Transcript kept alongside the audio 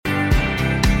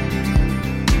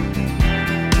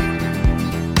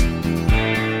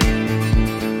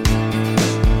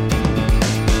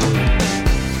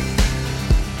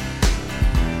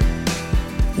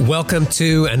Welcome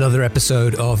to another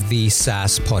episode of the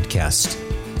SaaS Podcast.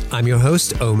 I'm your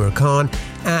host, Omar Khan,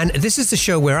 and this is the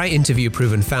show where I interview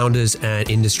proven founders and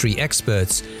industry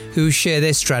experts who share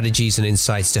their strategies and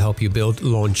insights to help you build,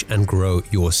 launch, and grow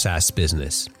your SaaS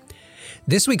business.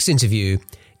 This week's interview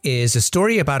is a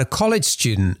story about a college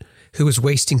student who was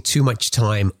wasting too much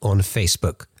time on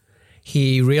Facebook.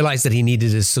 He realized that he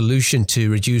needed a solution to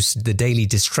reduce the daily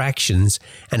distractions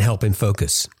and help him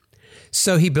focus.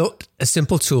 So he built a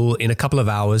simple tool in a couple of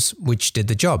hours, which did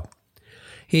the job.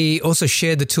 He also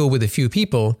shared the tool with a few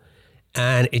people,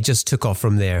 and it just took off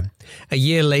from there. A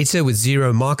year later, with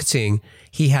zero marketing,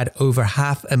 he had over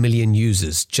 500,000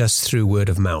 users just through word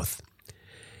of mouth.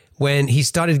 When he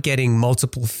started getting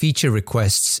multiple feature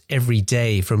requests every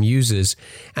day from users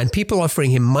and people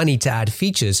offering him money to add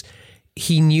features,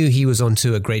 he knew he was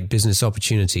onto a great business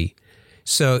opportunity.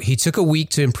 So he took a week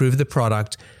to improve the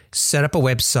product, set up a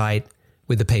website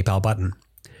with the PayPal button.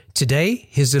 Today,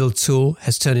 his little tool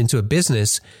has turned into a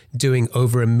business doing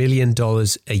over $1 million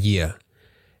a year.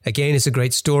 Again, it's a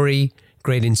great story,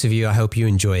 great interview. I hope you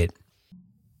enjoy it.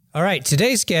 All right,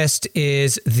 today's guest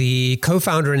is the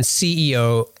co-founder and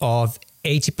CEO of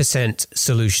 80%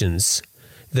 Solutions,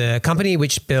 the company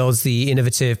which builds the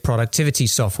innovative productivity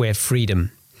software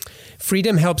Freedom.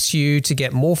 Freedom helps you to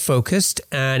get more focused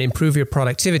and improve your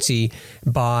productivity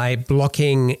by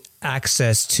blocking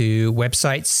access to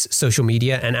websites, social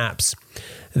media, and apps.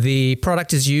 The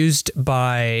product is used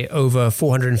by over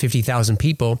 450,000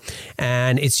 people,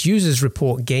 and its users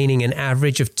report gaining an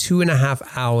average of 2.5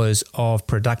 hours of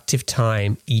productive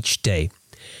time each day.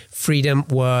 Freedom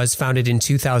was founded in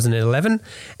 2011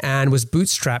 and was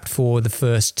bootstrapped for the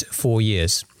first 4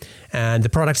 years. And the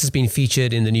product has been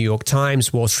featured in the New York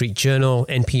Times, Wall Street Journal,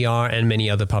 NPR, and many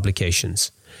other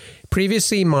publications.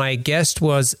 Previously, my guest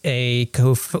was a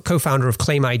co-founder of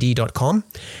ClaimID.com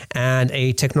and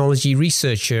a technology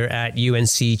researcher at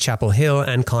UNC Chapel Hill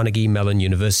and Carnegie Mellon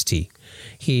University.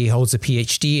 He holds a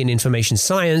PhD in information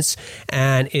science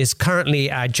and is currently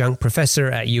adjunct professor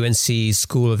at UNC's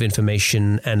School of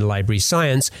Information and Library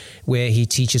Science, where he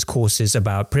teaches courses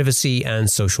about privacy and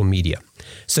social media.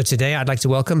 So today I'd like to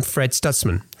welcome Fred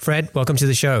Stutzman. Fred, welcome to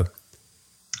the show.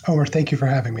 Omar, thank you for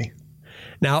having me.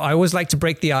 Now, I always like to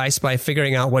break the ice by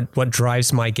figuring out what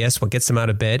drives my guests, what gets them out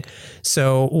of bed.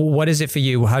 So what is it for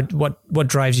you? What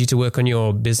drives you to work on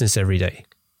your business every day?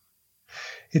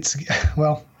 It's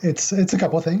a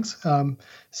couple of things.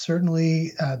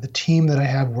 Certainly, the team that I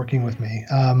have working with me.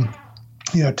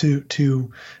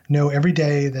 To know every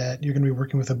day that you're going to be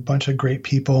working with a bunch of great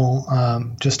people,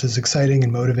 just as exciting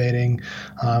and motivating,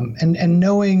 and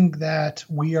knowing that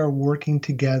we are working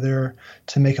together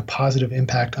to make a positive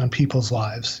impact on people's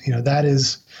lives. That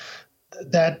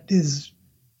is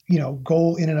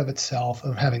goal in and of itself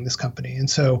of having this company. And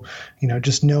so,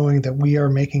 just knowing that we are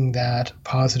making that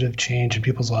positive change in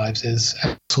people's lives is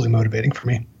absolutely motivating for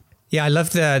me. Yeah, I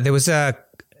love there was I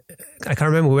can't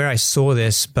remember where I saw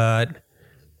this, but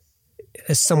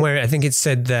somewhere I think it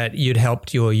said that you'd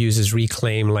helped your users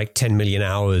reclaim like 10 million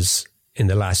hours in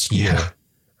the last year. Yeah.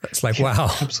 It's like,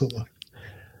 wow. Absolutely.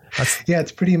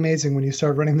 It's pretty amazing when you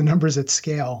start running the numbers at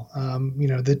scale.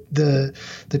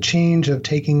 The change of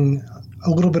taking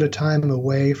a little bit of time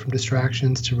away from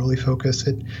distractions to really focus,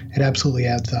 it absolutely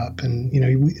adds up. And,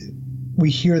 we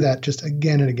hear that just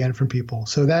again and again from people.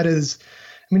 So that is,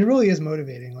 it really is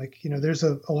motivating. There's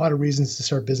a lot of reasons to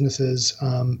start businesses,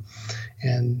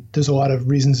 and there's a lot of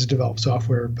reasons to develop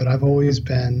software, but I've always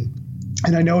been,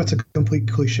 and I know it's a complete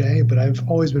cliche, but I've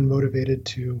always been motivated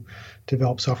to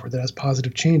develop software that has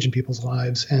positive change in people's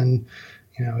lives. And,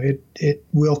 it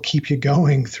will keep you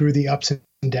going through the ups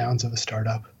and downs of a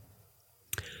startup.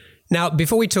 Now,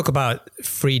 before we talk about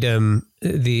Freedom,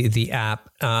 the app,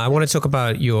 I want to talk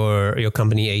about your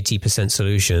company, 80%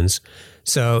 Solutions.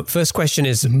 So first question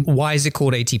is, why is it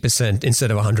called 80%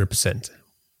 instead of 100%?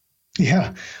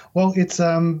 Yeah, well, it's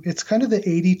kind of the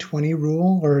 80-20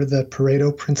 rule, or the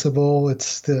Pareto principle.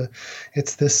 It's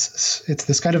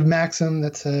this kind of maxim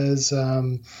that says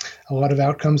a lot of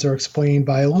outcomes are explained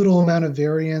by a little amount of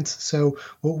variance. So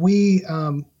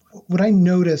what I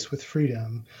noticed with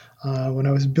Freedom when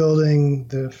I was building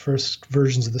the first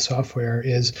versions of the software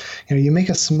is, you make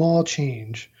a small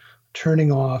change,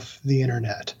 turning off the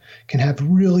internet can have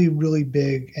really, really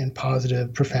big and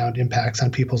positive, profound impacts on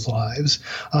people's lives.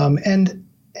 And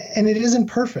it isn't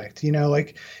perfect.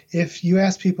 If you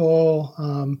ask people,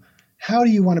 how do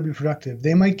you want to be productive?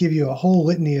 They might give you a whole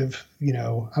litany of,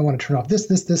 I want to turn off this,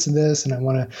 and this, and I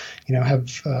want to, have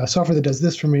software that does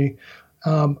this for me.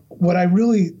 What I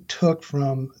really took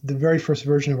from the very first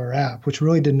version of our app, which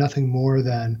really did nothing more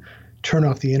than turn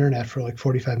off the internet for like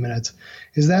 45 minutes,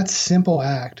 is that simple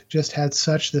act just had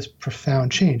such this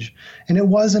profound change. And it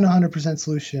wasn't a 100%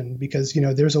 solution because,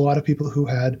 there's a lot of people who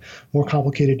had more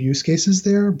complicated use cases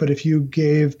there. But if you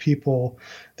gave people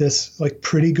this like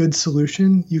pretty good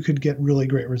solution, you could get really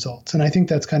great results. And I think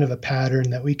that's kind of a pattern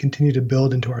that we continue to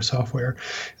build into our software,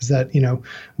 is that,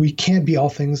 we can't be all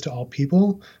things to all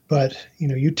people, but,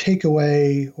 you take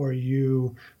away or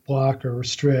you block or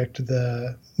restrict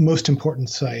the most important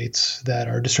sites that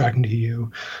are distracting to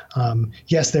you.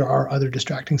 Yes, there are other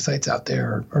distracting sites out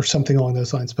there or something along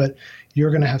those lines, but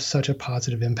you're going to have such a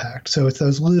positive impact. So it's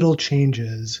those little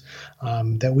changes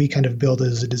that we kind of build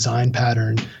as a design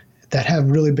pattern that have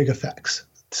really big effects.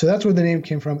 So that's where the name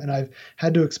came from. And I've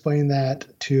had to explain that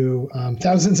to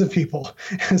thousands of people.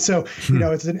 So,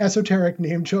 it's an esoteric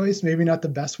name choice, maybe not the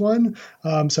best one.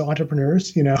 So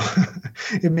entrepreneurs,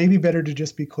 it may be better to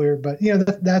just be clear, but,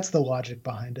 that's the logic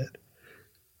behind it.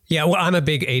 Yeah, well, I'm a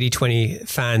big 80/20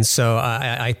 fan. So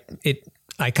I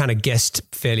kind of guessed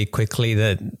fairly quickly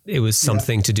that it was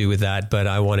something to do with that, but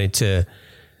I wanted to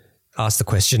ask the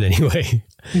question anyway.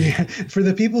 Yeah. For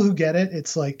the people who get it,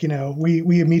 it's like,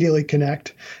 we immediately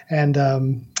connect. And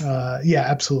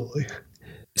absolutely.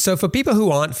 So for people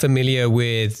who aren't familiar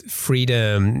with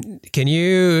Freedom, can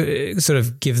you sort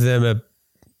of give them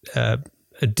a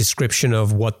description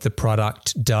of what the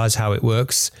product does, how it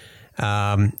works?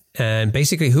 And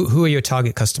basically, who are your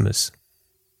target customers?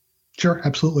 Sure,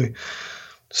 absolutely.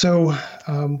 So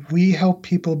we help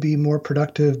people be more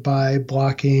productive by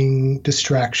blocking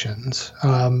distractions.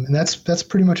 And that's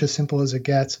pretty much as simple as it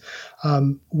gets.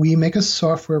 We make a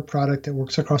software product that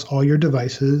works across all your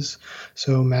devices.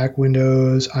 So Mac,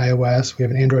 Windows, iOS, we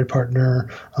have an Android partner,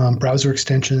 browser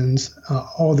extensions,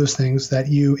 all those things that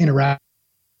you interact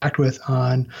with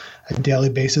on a daily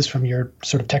basis from your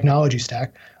sort of technology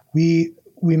stack. We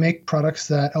make products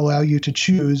that allow you to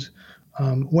choose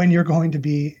when you're going to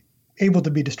be able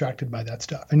to be distracted by that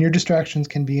stuff. And your distractions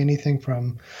can be anything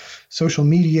from social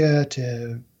media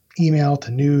to email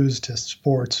to news to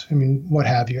sports. I mean, what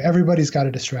have you. Everybody's got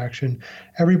a distraction.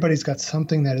 Everybody's got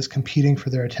something that is competing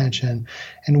for their attention.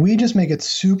 And we just make it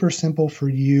super simple for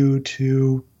you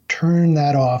to turn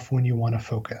that off when you want to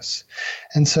focus.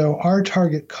 And so our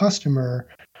target customer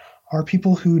are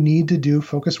people who need to do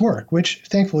focused work, which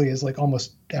thankfully is like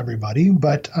almost everybody.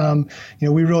 But,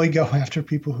 we really go after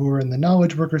people who are in the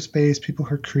knowledge worker space, people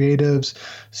who are creatives,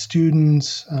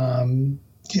 students,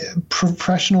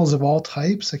 professionals of all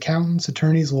types, accountants,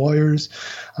 attorneys, lawyers,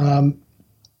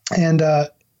 and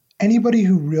anybody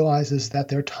who realizes that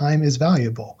their time is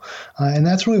valuable. And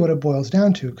that's really what it boils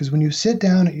down to, because when you sit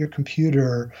down at your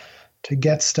computer to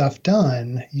get stuff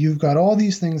done, you've got all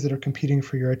these things that are competing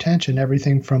for your attention,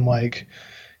 everything from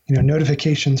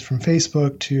notifications from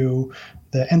Facebook to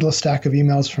the endless stack of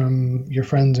emails from your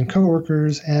friends and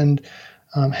coworkers. And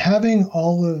having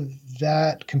all of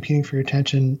that competing for your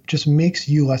attention just makes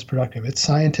you less productive. It's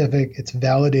scientific, it's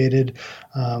validated.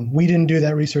 We didn't do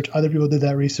that research, other people did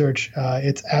that research.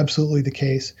 It's absolutely the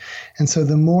case. And so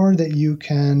the more that you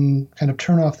can kind of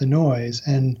turn off the noise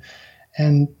and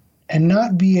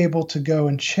not be able to go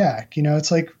and check,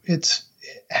 it's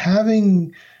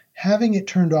having it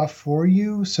turned off for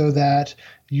you so that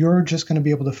you're just going to be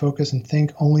able to focus and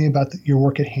think only about your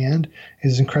work at hand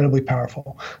is incredibly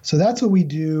powerful. So that's what we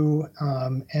do.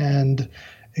 And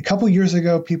a couple of years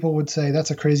ago, people would say that's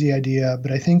a crazy idea.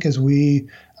 But I think as we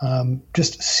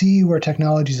just see where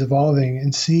technology is evolving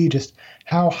and see just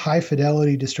how high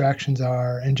fidelity distractions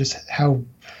are and just how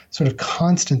sort of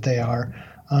constant they are,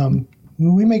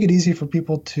 we make it easy for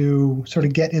people to sort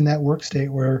of get in that work state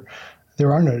where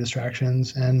there are no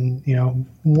distractions. And,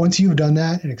 once you've done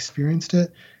that and experienced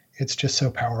it, it's just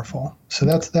so powerful. So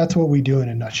that's what we do in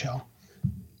a nutshell.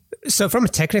 So from a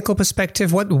technical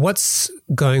perspective, what's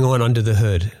going on under the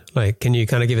hood? Like, can you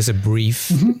kind of give us a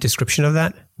brief description of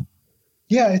that?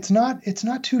 Yeah, it's not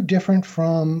too different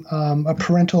from a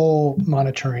parental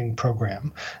monitoring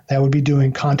program that would be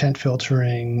doing content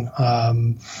filtering.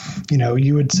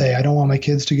 You would say, I don't want my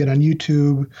kids to get on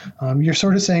YouTube. You're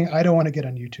sort of saying, I don't want to get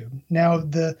on YouTube. Now,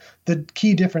 the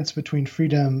key difference between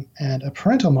Freedom and a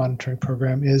parental monitoring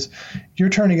program is you're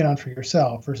turning it on for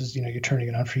yourself versus, you're turning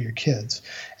it on for your kids.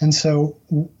 And so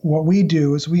what we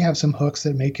do is we have some hooks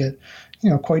that make it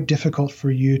quite difficult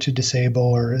for you to disable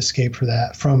or escape for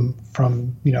that from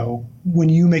when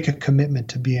you make a commitment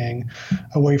to being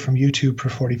away from YouTube for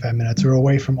 45 minutes or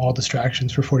away from all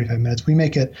distractions for 45 minutes. We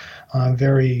make it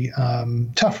very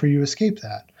tough for you to escape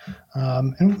that.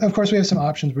 And of course, we have some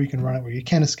options where you can run it where you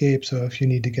can escape. So if you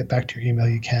need to get back to your email,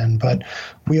 you can. But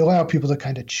we allow people to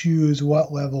kind of choose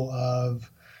what level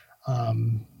of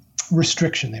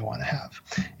restriction they want to have.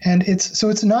 And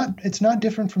it's not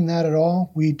different from that at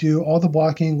all. We do all the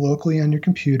blocking locally on your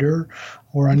computer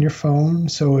or on your phone,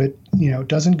 so it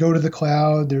doesn't go to the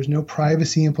cloud. There's no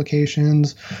privacy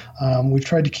implications. We've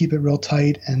tried to keep it real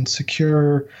tight and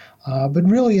secure, but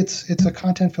really it's a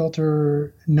content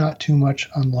filter, not too much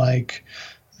unlike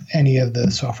any of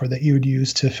the software that you would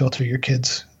use to filter your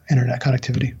kids' internet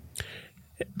connectivity.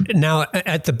 Now,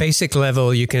 at the basic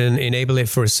level, you can enable it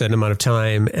for a certain amount of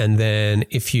time, and then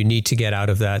if you need to get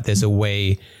out of that, there's a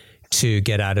way to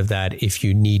get out of that if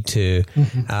you need to.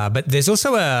 Mm-hmm. But there's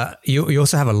also you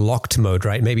also have a locked mode,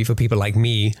 right? Maybe for people like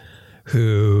me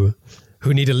who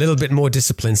need a little bit more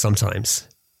discipline sometimes.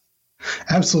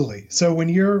 Absolutely. So when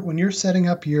you're setting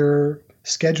up your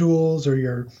schedules or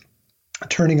you're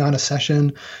turning on a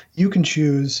session, you can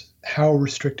choose how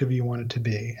restrictive you want it to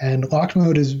be. And locked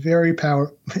mode is very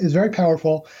powerful, is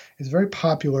very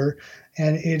popular,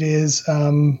 and it is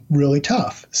really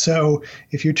tough. So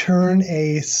if you turn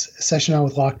a session on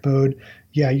with locked mode,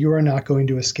 you are not going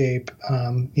to escape.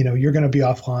 You're going to be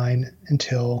offline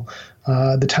until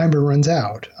the timer runs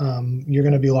out. You're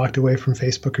going to be locked away from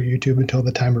Facebook or YouTube until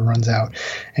the timer runs out.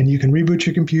 And you can reboot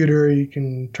your computer, you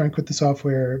can try and quit the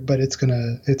software, but it's going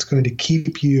to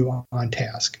keep you on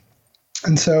task.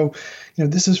 And so,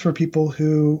 this is for people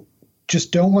who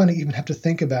just don't want to even have to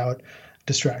think about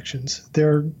distractions.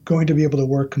 They're going to be able to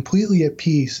work completely at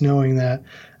peace knowing that,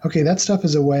 okay, that stuff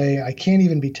is away. I can't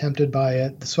even be tempted by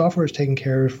it. The software is taking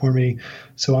care of it for me,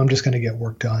 so I'm just going to get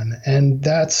work done. And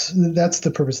that's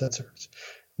the purpose that serves.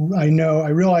 I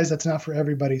realize that's not for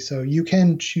everybody, so you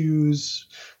can choose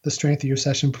the strength of your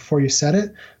session before you set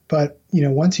it. But,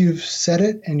 once you've set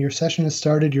it and your session has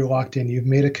started, you're locked in. You've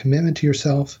made a commitment to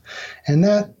yourself. And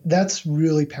that's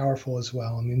really powerful as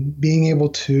well. I mean, being able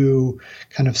to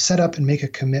kind of set up and make a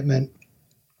commitment,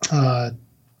 I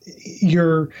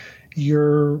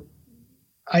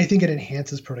think it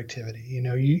enhances productivity.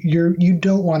 You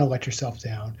don't want to let yourself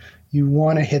down. You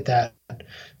want to hit that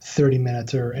 30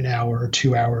 minutes or an hour or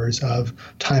 2 hours of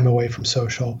time away from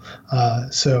social.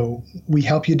 So we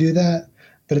help you do that.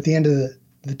 But at the end of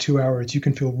the 2 hours, you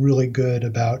can feel really good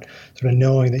about sort of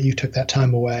knowing that you took that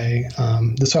time away.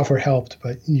 The software helped,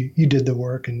 but you did the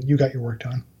work and you got your work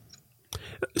done.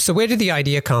 So where did the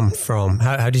idea come from?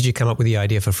 How did you come up with the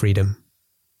idea for Freedom?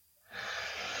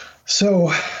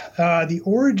 So the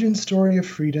origin story of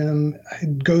Freedom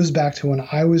goes back to when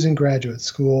I was in graduate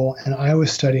school and I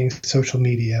was studying social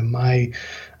media. My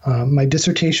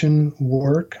dissertation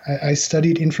work, I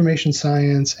studied information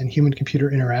science and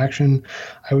human-computer interaction.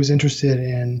 I was interested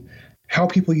in how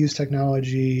people use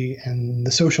technology and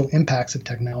the social impacts of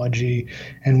technology.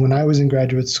 And when I was in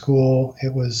graduate school,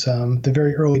 it was the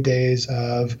very early days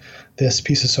of this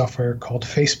piece of software called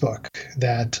Facebook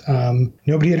that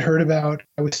nobody had heard about.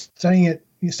 I was studying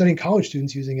college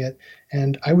students using it,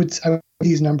 and I would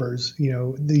these numbers,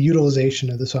 the utilization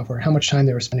of the software, how much time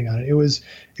they were spending on it. It was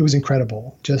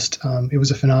incredible. Just it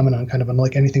was a phenomenon kind of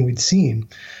unlike anything we'd seen.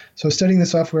 So studying the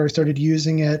software, I started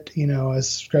using it,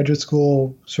 as graduate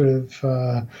school sort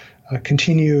of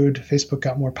continued. Facebook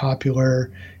got more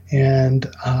popular, and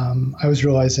I was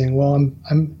realizing, well,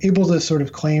 I'm able to sort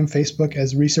of claim Facebook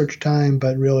as research time,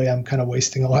 but really I'm kind of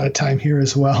wasting a lot of time here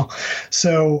as well.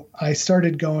 So I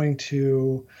started going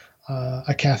to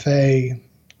a cafe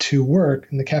to work,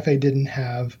 and the cafe didn't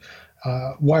have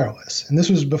wireless. And this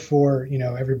was before,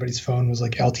 everybody's phone was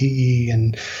like LTE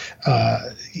and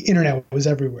internet was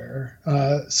everywhere.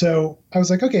 So I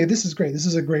was like, okay, this is great. This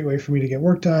is a great way for me to get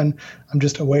work done. I'm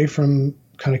just away from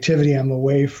connectivity. I'm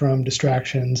away from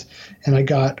distractions. And I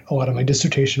got a lot of my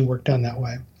dissertation work done that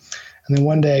way. And then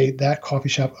one day that coffee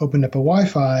shop opened up a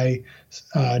Wi-Fi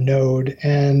node,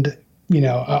 and,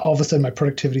 all of a sudden my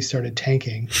productivity started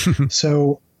tanking.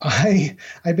 So I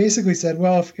basically said,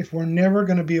 well, if we're never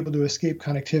going to be able to escape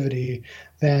connectivity,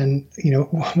 then,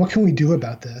 what can we do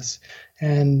about this?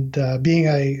 And being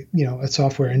a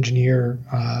software engineer,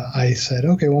 I said,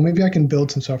 okay, well, maybe I can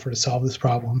build some software to solve this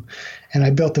problem. And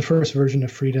I built the first version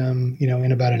of Freedom,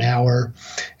 in about an hour.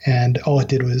 And all it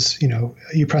did was,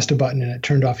 you pressed a button and it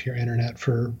turned off your internet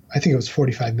for, I think it was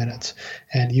 45 minutes.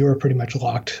 And you were pretty much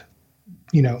locked.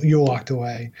 You're locked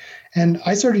away. And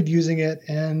I started using it,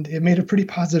 and it made a pretty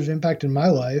positive impact in my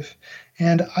life.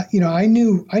 And, I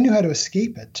knew how to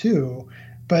escape it too.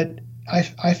 But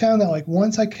I found that, like,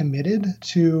 once I committed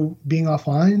to being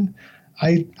offline,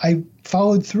 I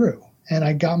followed through and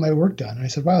I got my work done. And I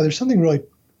said, wow, there's something really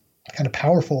kind of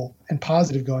powerful and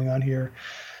positive going on here.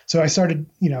 So I started,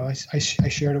 I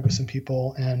shared it with some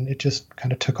people, and it just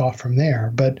kind of took off from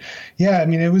there. But yeah, I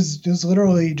mean, it was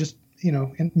literally just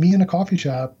me in a coffee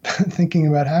shop thinking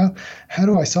about how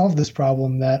do I solve this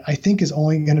problem that I think is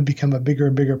only going to become a bigger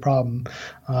and bigger problem.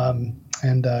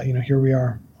 Here we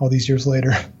are all these years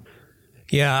later.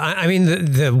 Yeah, I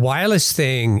mean, the wireless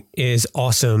thing is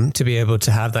awesome to be able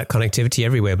to have that connectivity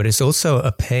everywhere, but it's also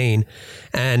a pain.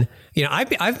 And,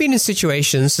 I've been in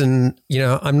situations, and,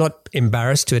 I'm not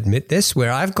embarrassed to admit this,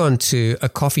 where I've gone to a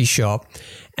coffee shop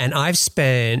and I've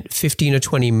spent 15 or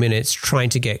 20 minutes trying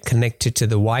to get connected to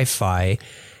the Wi-Fi.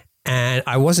 And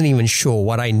I wasn't even sure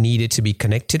what I needed to be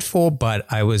connected for, but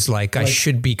I was like, I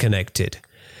should be connected.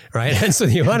 Right. And so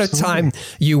the amount of time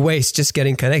you waste just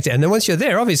getting connected. And then once you're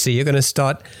there, obviously you're going to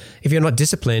start, if you're not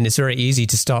disciplined, it's very easy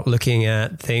to start looking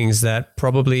at things that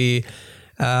probably,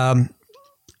 aren't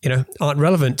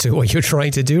relevant to what you're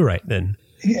trying to do right then.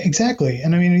 Yeah, exactly.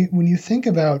 And I mean, when you think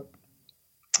about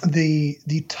the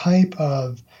type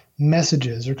of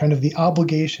messages or kind of the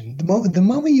obligation, the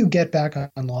moment you get back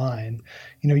online,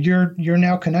 you're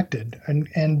now connected and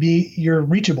you're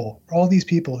reachable. All these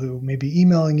people who may be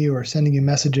emailing you or sending you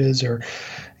messages or,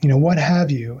 what have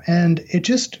you. And it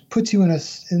just puts you in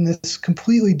this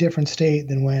completely different state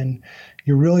than when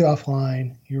you're really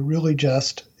offline. You're really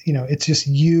just, it's just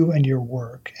you and your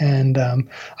work. And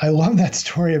I love that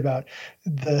story about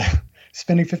the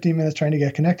spending 15 minutes trying to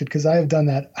get connected, because I have done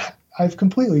that. I've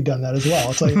completely done that as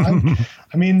well. It's like,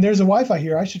 there's a Wi-Fi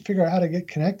here. I should figure out how to get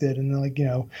connected. And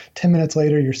then 10 minutes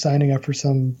later, you're signing up for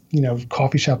some,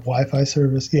 coffee shop Wi-Fi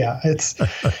service. Yeah, it's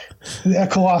a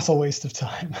colossal waste of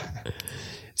time.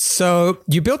 So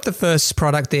you built the first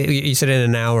product that you said in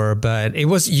an hour, but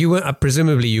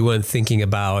presumably you weren't thinking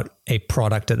about a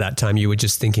product at that time. You were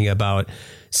just thinking about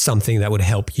something that would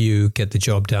help you get the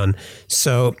job done.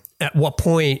 So at what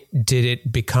point did it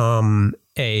become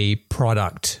a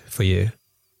product for you?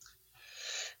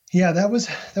 Yeah, that was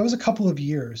a couple of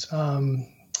years.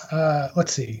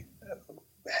 Let's see.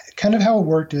 Kind of how it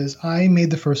worked is I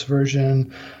made the first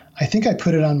version. I think I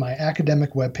put it on my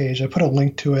academic webpage. I put a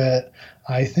link to it.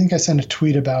 I think I sent a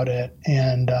tweet about it,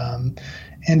 and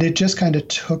it just kind of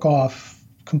took off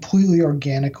completely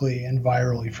organically and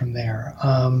virally from there.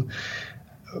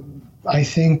 I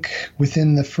think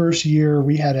within the first year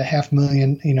we had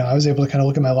 500,000, I was able to kind of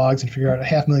look at my logs and figure out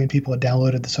 500,000 people had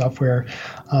downloaded the software,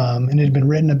 and it had been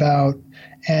written about.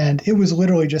 And it was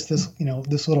literally just this,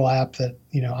 this little app that,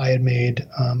 I had made,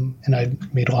 and I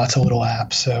made lots of little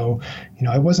apps. So,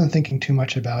 I wasn't thinking too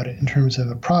much about it in terms of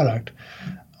a product.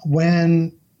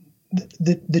 When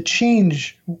the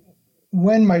change,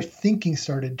 when my thinking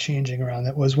started changing around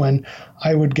that was when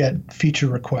I would get feature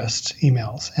requests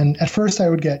emails. And at first I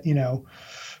would get,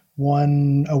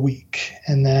 one a week.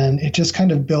 And then it just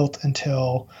kind of built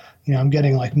until, I'm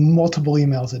getting like multiple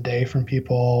emails a day from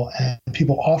people and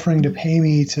people offering to pay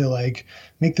me to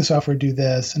make the software do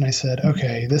this. And I said,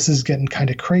 okay, this is getting kind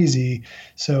of crazy.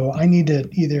 So I need to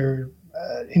either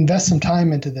invest some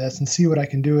time into this and see what I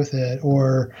can do with it,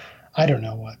 or I don't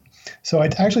know what. So I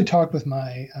actually talked with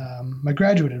my my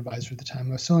graduate advisor at the time.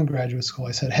 I was still in graduate school.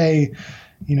 I said, hey,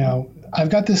 I've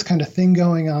got this kind of thing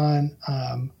going on.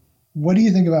 What do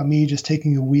you think about me just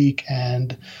taking a week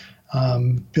and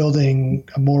building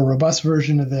a more robust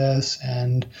version of this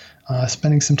and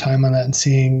spending some time on that and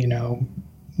seeing,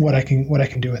 what I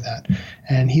can do with that.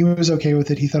 And he was okay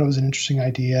with it. He thought it was an interesting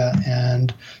idea.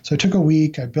 And so it took a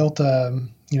week. I built,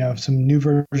 some new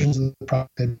versions of the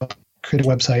product. I created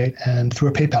a website and threw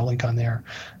a PayPal link on there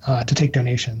to take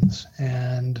donations.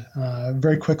 And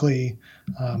very quickly,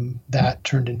 that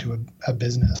turned into a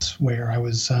business where I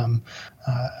was,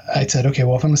 I said, okay,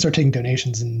 well, if I'm going to start taking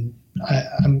donations, and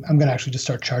I'm going to actually just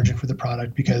start charging for the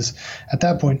product, because at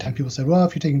that point in time, people said, well,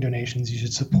 if you're taking donations, you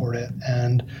should support it.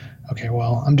 And okay,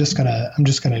 well, I'm just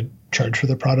gonna charge for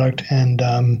the product. And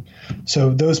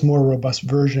so those more robust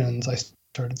versions, I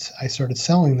started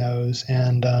selling those,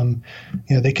 and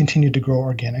they continued to grow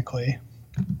organically.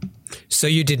 So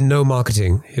you did no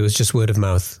marketing; it was just word of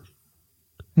mouth.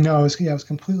 No, it was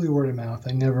completely word of mouth.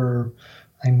 I never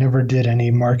did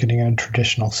any marketing in a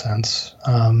traditional sense.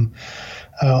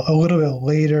 A little bit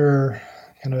later,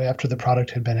 kind of after the product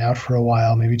had been out for a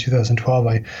while, maybe 2012,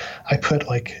 I put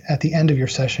at the end of your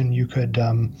session, you could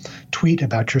tweet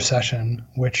about your session,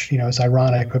 which, is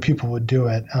ironic, but people would do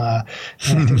it. And I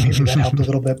think maybe that helped a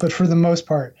little bit. But for the most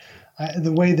part,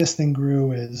 the way this thing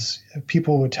grew is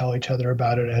people would tell each other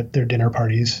about it at their dinner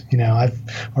parties,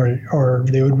 or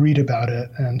they would read about it,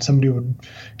 and somebody would,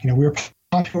 we were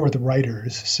popular with the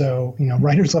writers. So,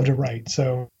 writers love to write.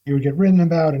 So you would get written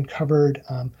about and covered.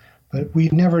 But I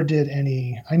never did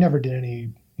any,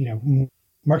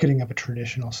 marketing of a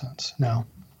traditional sense. No.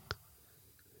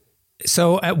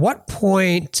 So at what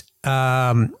point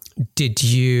did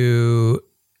you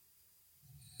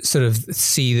sort of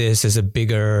see this as a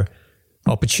bigger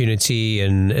opportunity,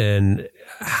 and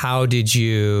how did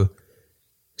you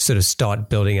sort of start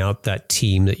building out that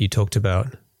team that you talked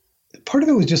about? Part of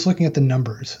it was just looking at the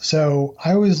numbers. So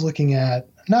I was looking at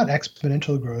not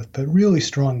exponential growth, but really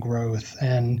strong growth,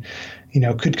 and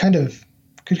could kind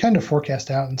of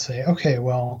forecast out and say, okay,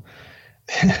 well,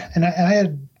 and I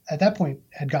had at that point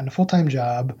had gotten a full-time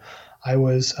job. I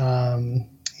was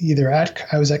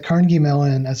I was at Carnegie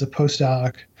Mellon as a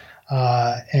postdoc,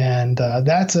 and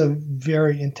that's a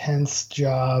very intense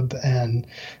job, and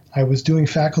I was doing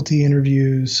faculty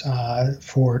interviews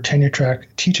for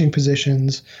tenure-track teaching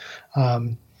positions.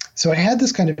 So I had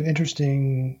this kind of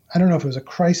interesting, I don't know if it was a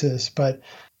crisis, but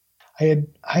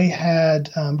I had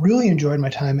really enjoyed my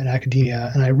time in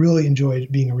academia, and I really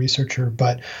enjoyed being a researcher,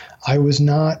 but I was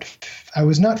not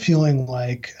feeling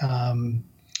like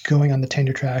going on the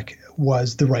tenure track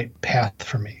was the right path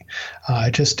for me.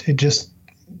 It just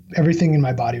everything in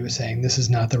my body was saying this is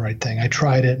not the right thing. I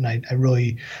tried it, and I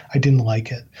didn't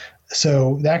like it.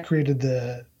 So that created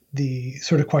the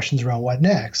sort of questions around what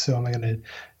next. So am I going to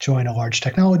join a large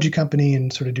technology company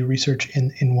and sort of do research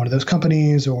in one of those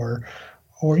companies, or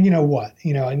what,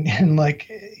 and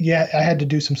like, yeah, I had to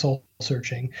do some soul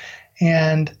searching.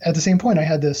 And at the same point, I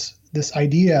had this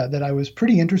idea that I was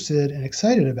pretty interested and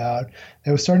excited about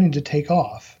that was starting to take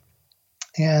off.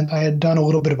 And I had done a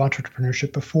little bit of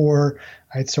entrepreneurship before.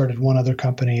 I had started one other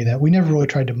company that we never really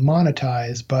tried to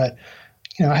monetize, but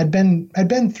I had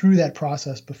been through that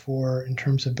process before in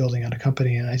terms of building out a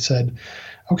company. And I said,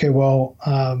 okay, well,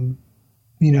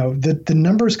 the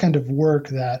numbers kind of work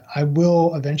that I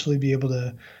will eventually be able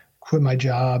to quit my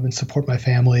job and support my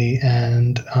family.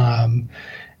 And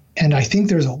I think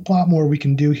there's a lot more we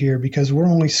can do here, because we're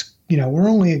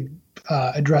only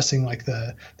addressing like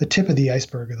the tip of the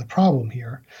iceberg of the problem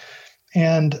here.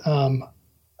 And I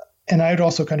had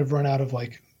also kind of run out of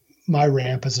like my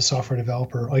ramp as a software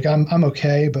developer. Like I'm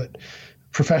okay, but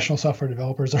professional software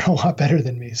developers are a lot better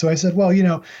than me. So I said, well,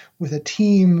 with a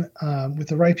team, with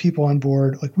the right people on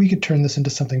board, like we could turn this into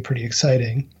something pretty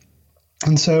exciting.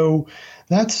 And so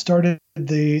that started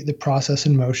the process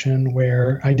in motion,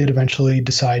 where I did eventually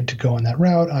decide to go on that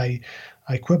route. I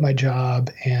quit my job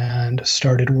and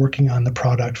started working on the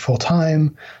product full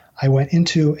time. I went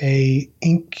into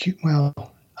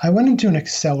I went into an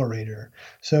accelerator.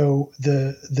 So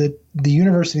the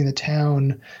university in the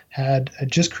town had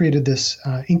just created this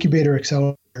incubator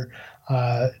accelerator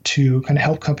to kind of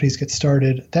help companies get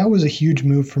started. That was a huge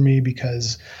move for me,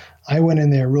 because I went in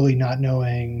there really not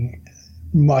knowing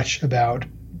much about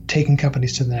taking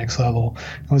companies to the next level.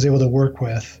 I was able to work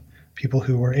with people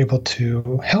who were able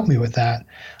to help me with that,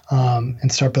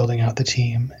 and start building out the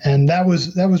team. And that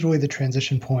was really the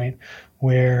transition point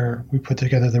where we put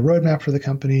together the roadmap for the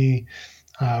company.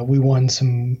 We won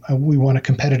a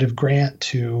competitive grant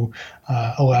to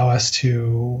allow us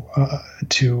to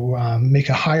make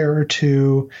a hire or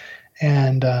two,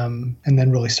 and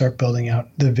then really start building out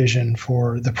the vision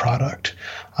for the product.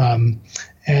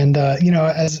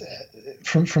 As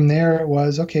from there, it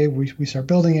was okay. We start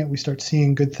building it. We start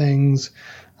seeing good things.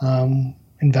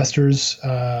 Investors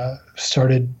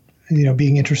started,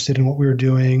 being interested in what we were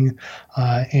doing,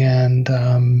 and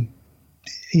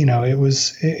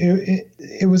it's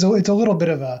a little bit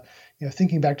of a,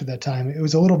 thinking back to that time, it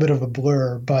was a little bit of a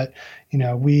blur, but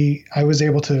I was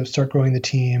able to start growing the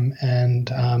team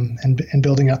and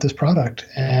building out this product,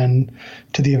 and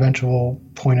to the eventual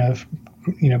point of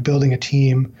building a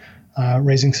team,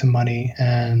 raising some money,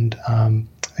 and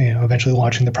eventually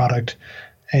launching the product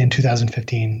in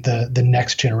 2015, the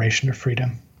next generation of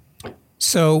freedom.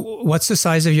 So what's the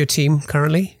size of your team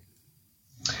currently?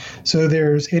 So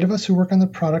there's 8 of us who work on the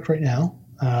product right now,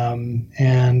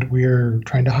 and we're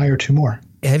trying to hire 2 more.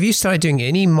 Have you started doing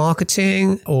any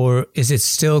marketing, or is it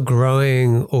still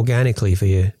growing organically for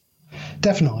you?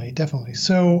 Definitely.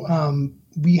 So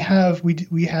we have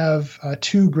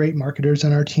 2 great marketers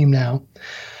on our team now.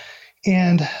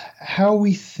 And how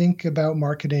we think about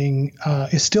marketing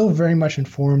is still very much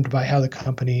informed by how the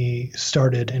company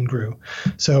started and grew.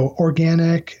 So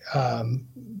organic,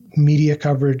 media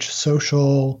coverage,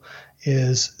 social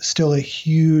is still a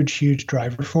huge, huge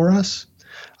driver for us.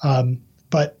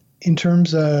 But in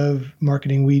terms of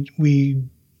marketing, we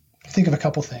think of a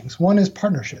couple things. One is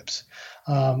partnerships.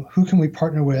 Who can we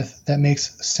partner with that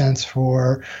makes sense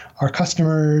for our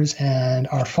customers and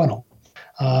our funnel?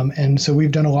 And so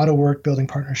we've done a lot of work building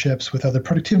partnerships with other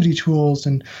productivity tools,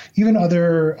 and even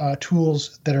other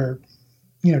tools that are,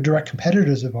 direct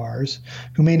competitors of ours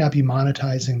who may not be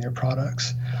monetizing their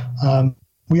products.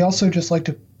 We also just like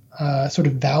to sort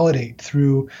of validate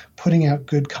through putting out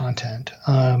good content.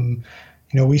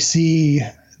 We see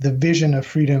the vision of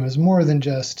freedom as more than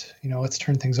just, let's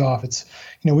turn things off. It's,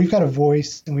 we've got a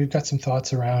voice and we've got some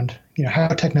thoughts around, how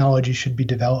technology should be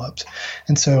developed.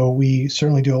 And so we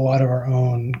certainly do a lot of our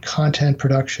own content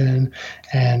production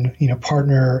and,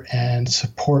 partner and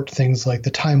support things like the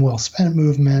Time Well Spent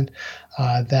movement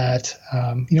that,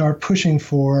 are pushing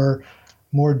for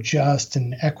more just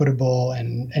and equitable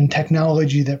and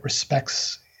technology that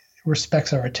respects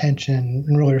our attention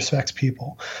and really respects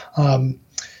people. We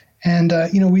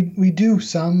do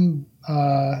some,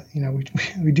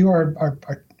 we do our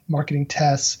marketing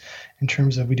tests in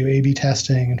terms of we do A/B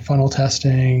testing and funnel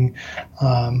testing,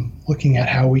 looking at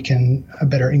how we can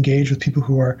better engage with people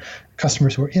who are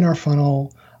customers who are in our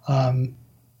funnel.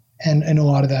 And a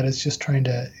lot of that is just trying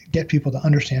to get people to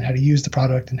understand how to use the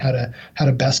product and how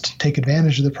to best take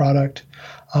advantage of the product.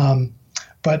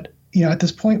 But at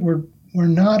this point, we're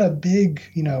not a big,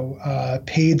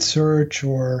 paid search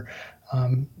or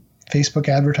Facebook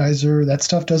advertiser. That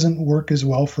stuff doesn't work as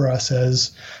well for us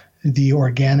as the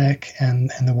organic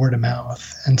and the word of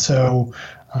mouth. And so,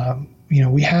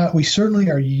 we certainly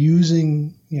are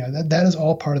using, that is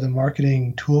all part of the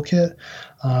marketing toolkit,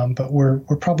 but we're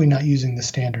probably not using the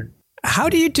standard. How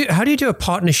do you do a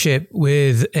partnership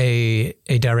with a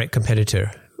direct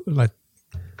competitor? Like,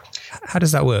 how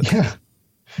does that work? Yeah,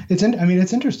 it's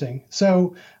interesting.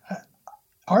 So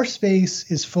our space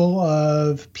is full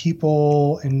of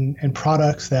people and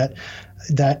products that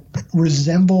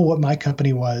resemble what my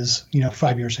company was,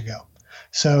 5 years ago.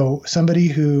 So somebody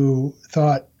who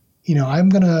thought, I'm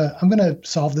gonna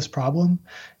solve this problem,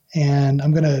 and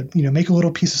I'm gonna make a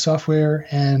little piece of software,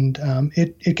 and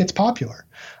it gets popular,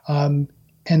 and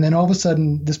then all of a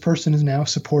sudden this person is now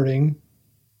supporting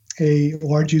a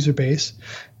large user base.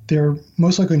 They're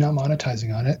most likely not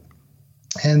monetizing on it,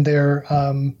 and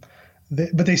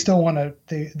but they still want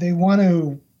to. They want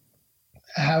to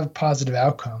have positive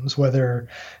outcomes, whether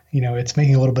it's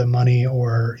making a little bit of money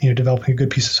or developing a good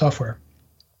piece of software.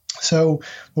 So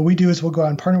what we do is we'll go out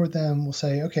and partner with them. We'll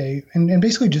say, okay, and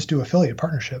basically just do affiliate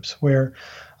partnerships where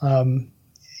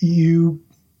you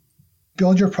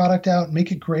build your product out,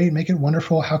 make it great, make it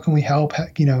wonderful. How can we help?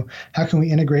 How can we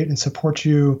integrate and support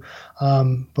you?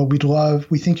 But we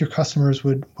think your customers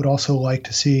would also like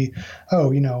to see,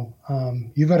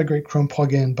 you've got a great Chrome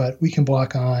plugin, but we can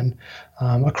block on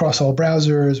across all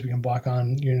browsers. We can block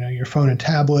on, your phone and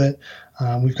tablet.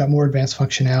 We've got more advanced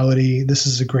functionality. This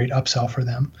is a great upsell for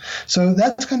them. So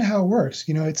that's kind of how it works.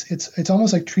 It's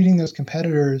almost like treating those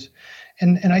competitors.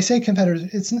 And I say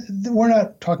competitors, we're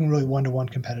not talking really one-to-one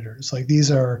competitors. Like these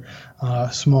are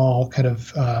small kind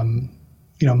of,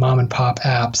 mom and pop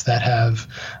apps that have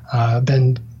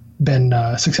been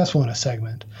successful in a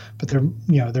segment, but they're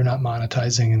not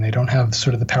monetizing and they don't have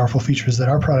sort of the powerful features that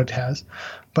our product has.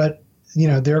 But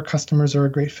their customers are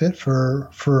a great fit for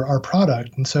our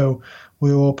product, and so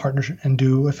we will partner and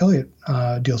do affiliate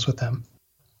deals with them.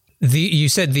 You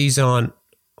said these aren't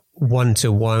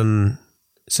one-to-one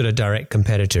sort of direct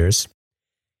competitors,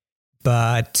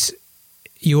 but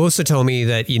you also told me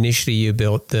that initially you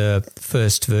built the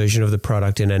first version of the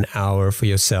product in an hour for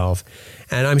yourself.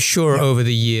 And I'm sure over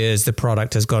the years, the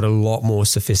product has got a lot more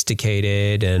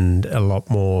sophisticated and a lot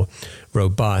more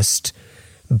robust.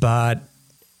 But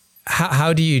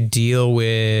how do you deal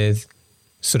with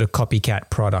sort of copycat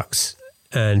products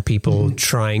and people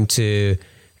trying to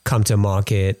come to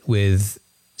market with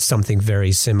something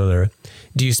very similar?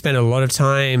 Do you spend a lot of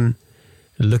time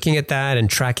looking at that and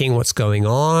tracking what's going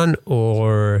on,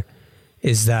 or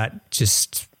is that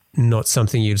just not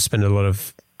something you'd spend a lot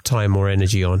of time or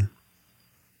energy on?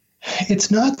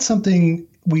 It's not something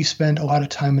we spend a lot of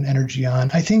time and energy on.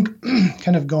 I think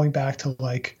kind of going back to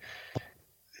like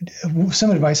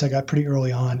some advice I got pretty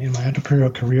early on in my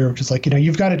entrepreneurial career, which is like,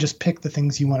 you've got to just pick the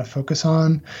things you want to focus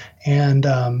on. And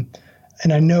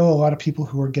I know a lot of people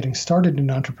who are getting started in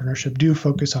entrepreneurship do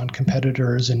focus on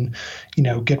competitors and,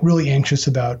 get really anxious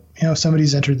about,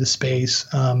 somebody's entered the space.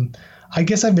 I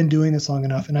guess I've been doing this long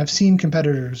enough, and I've seen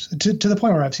competitors to the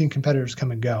point where I've seen competitors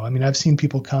come and go. I mean, I've seen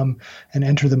people come and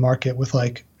enter the market with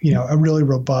like, a really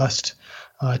robust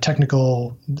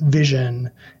technical vision,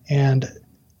 and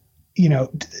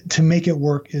to make it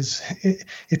work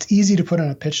it's easy to put on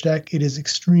a pitch deck. It is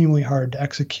extremely hard to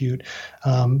execute.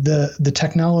 The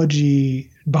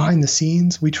technology behind the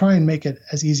scenes, we try and make it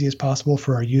as easy as possible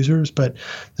for our users, but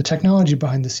the technology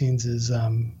behind the scenes is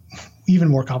even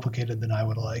more complicated than I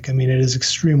would like. I mean, it is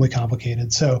extremely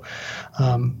complicated. So,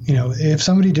 if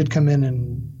somebody did come in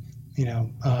and,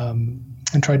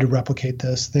 and tried to replicate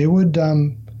this, they would,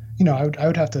 I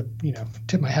would have to,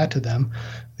 tip my hat to them.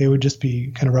 They would just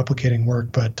be kind of replicating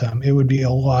work, but it would be a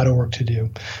lot of work to do.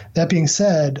 That being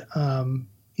said,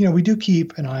 we do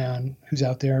keep an eye on who's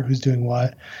out there, who's doing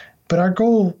what. But our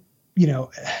goal,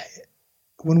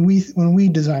 when we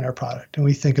design our product and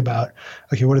we think about,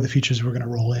 okay, what are the features we're going to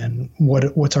roll in?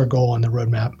 What's our goal on the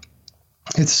roadmap?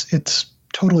 It's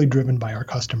totally driven by our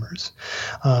customers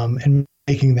and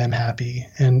making them happy.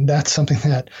 And that's something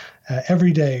that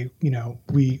every day,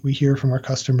 we hear from our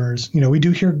customers. We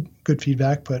do hear good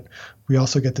feedback, but we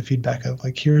also get the feedback of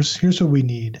like, here's what we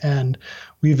need. And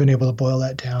we've been able to boil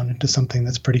that down into something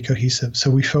that's pretty cohesive. So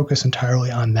we focus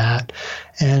entirely on that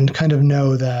and kind of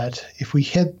know that if we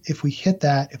hit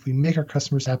that, if we make our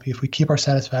customers happy, if we keep our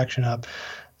satisfaction up,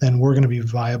 then we're going to be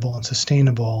viable and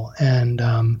sustainable. And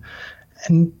I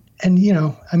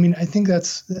think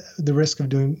that's the risk of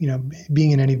doing,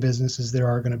 being in any business is there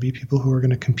are going to be people who are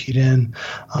going to compete in.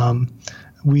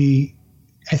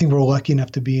 I think we're lucky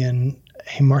enough to be in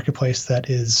a marketplace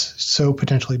that is so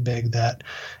potentially big that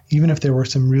even if there were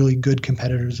some really good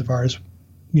competitors of ours,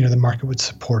 the market would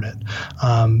support it.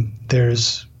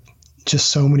 There's just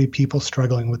so many people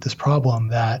struggling with this problem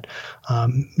that,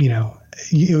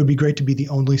 it would be great to be the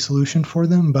only solution for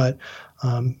them, but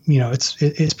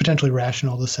it's potentially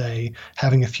rational to say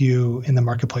having a few in the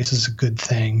marketplace is a good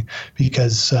thing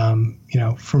because,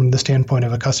 from the standpoint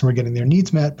of a customer getting their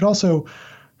needs met, but also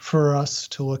for us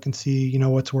to look and see,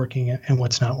 what's working and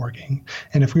what's not working.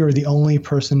 And if we were the only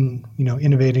person,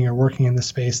 innovating or working in the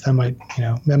space, that might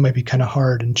be kind of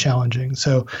hard and challenging.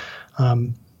 So,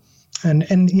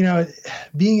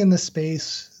 being in this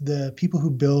space, the people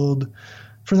who build,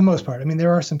 for the most part,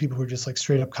 there are some people who are just like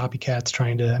straight up copycats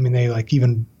trying to, they like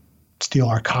even steal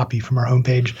our copy from our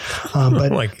homepage.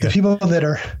 But the people that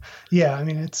are,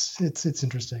 it's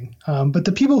interesting. But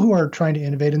the people who are trying to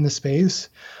innovate in the space,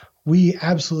 we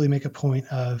absolutely make a point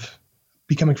of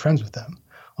becoming friends with them.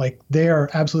 Like they are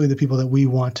absolutely the people that we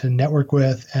want to network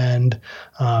with and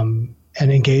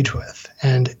engage with.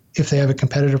 And if they have a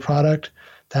competitive product,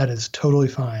 that is totally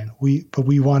fine. But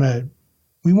we want to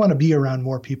be around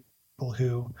more people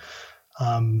who,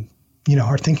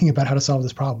 are thinking about how to solve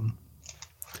this problem.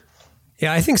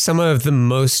 Yeah, I think some of the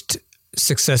most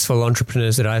successful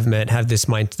entrepreneurs that I've met have this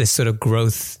sort of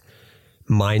growth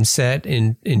mindset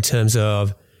in terms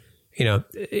of,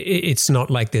 it's not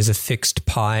like there's a fixed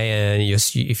pie and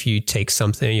if you take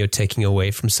something, you're taking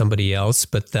away from somebody else,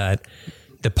 but that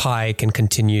the pie can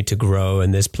continue to grow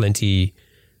and there's plenty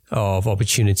of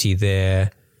opportunity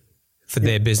there for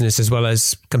their business as well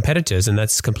as competitors, and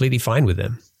that's completely fine with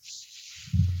them.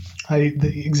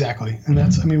 Exactly, and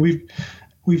that's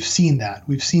we've seen that.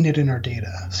 We've seen it in our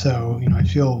data, so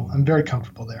I'm very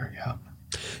comfortable there. Yeah.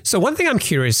 So one thing I'm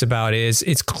curious about is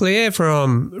it's clear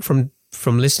from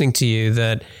listening to you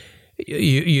that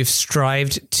you've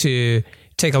strived to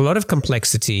take a lot of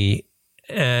complexity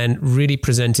and really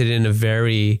present it in a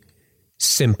very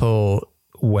simple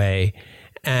way.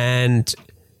 And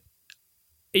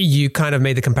you kind of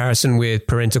made the comparison with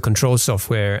parental control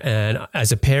software. And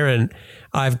as a parent,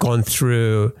 I've gone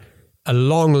through a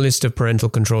long list of parental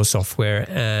control software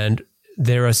and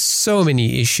there are so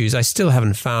many issues. I still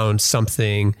haven't found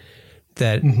something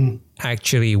that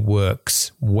actually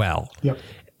works well. Yep.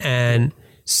 And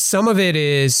some of it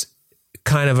is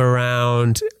kind of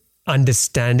around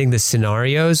understanding the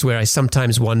scenarios where I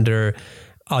sometimes wonder,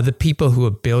 are the people who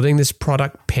are building this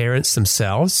product parents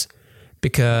themselves?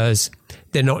 Because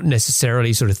they're not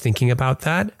necessarily sort of thinking about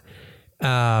that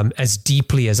as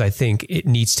deeply as I think it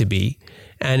needs to be.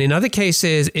 And in other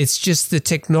cases, it's just the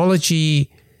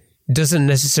technology doesn't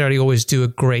necessarily always do a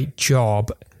great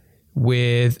job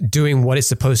with doing what it's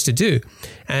supposed to do.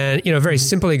 And, a very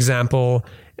simple example,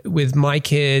 with my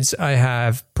kids, I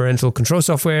have parental control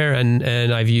software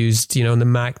and I've used, on the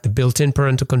Mac, the built-in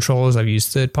parental controls. I've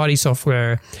used third-party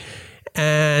software.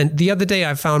 And the other day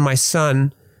I found my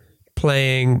son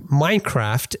playing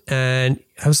Minecraft and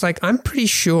I was like, I'm pretty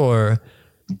sure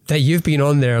that you've been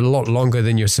on there a lot longer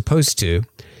than you're supposed to.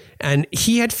 And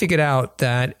he had figured out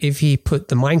that if he put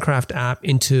the Minecraft app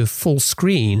into full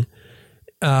screen,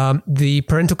 the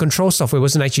parental control software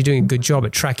wasn't actually doing a good job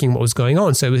at tracking what was going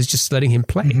on. So it was just letting him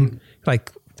play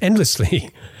like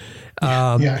endlessly.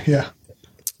 Yeah.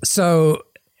 So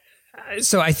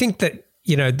I think that,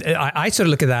 I sort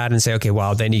of look at that and say, okay,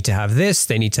 well, they need to have this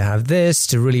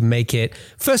to really make it.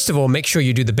 First of all, make sure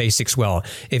you do the basics well.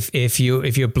 If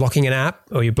you're blocking an app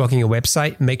or you're blocking a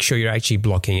website, make sure you're actually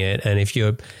blocking it. And if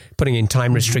you're putting in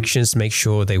time restrictions to make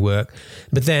sure they work.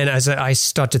 But then as I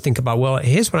start to think about, well,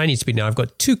 here's what I need to be now. I've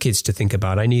got 2 kids to think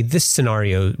about. I need this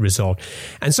scenario resolved.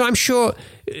 And so I'm sure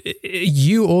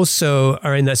you also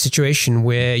are in that situation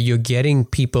where you're getting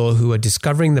people who are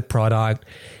discovering the product,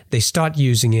 they start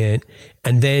using it,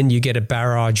 and then you get a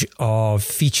barrage of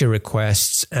feature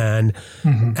requests and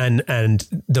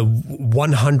the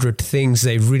 100 things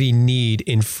they really need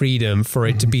in freedom for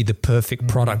it to be the perfect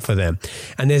product for them.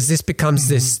 And this becomes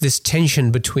this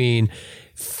tension between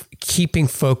keeping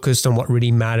focused on what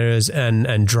really matters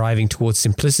and driving towards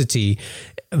simplicity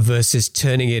versus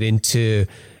turning it into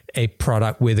a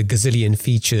product with a gazillion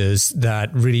features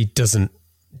that really doesn't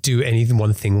do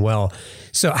one thing well.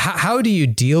 So how do you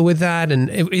deal with that? And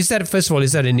is that, first of all,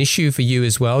 is that an issue for you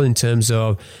as well in terms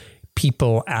of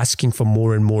people asking for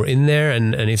more and more in there?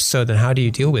 And if so, then how do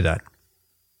you deal with that?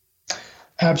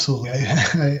 Absolutely.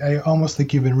 I almost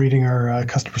think you've been reading our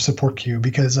customer support queue,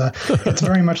 because it's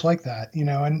very much like that,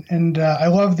 and I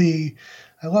love the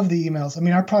emails. I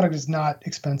mean, our product is not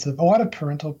expensive. A lot of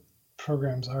parental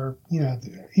programs are,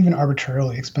 even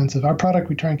arbitrarily expensive. Our product,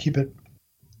 we try and keep it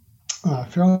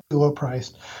fairly low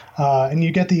priced. And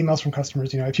you get the emails from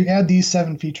customers, if you add these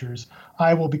 7 features,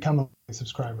 I will become a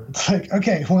subscriber. It's like,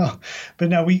 okay, well, but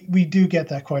no, we do get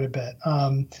that quite a bit.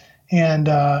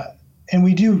 And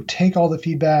we do take all the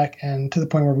feedback, and to the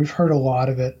point where we've heard a lot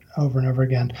of it over and over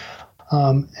again.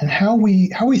 And how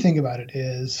we think about it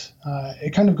is,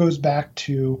 it kind of goes back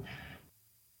to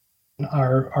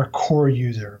our core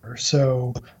user.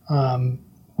 So,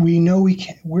 we know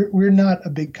we're not a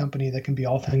big company that can be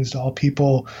all things to all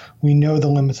people. We know the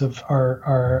limits of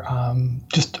our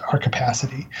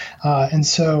capacity. And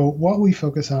so what we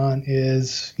focus on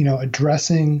is,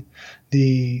 addressing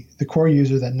the core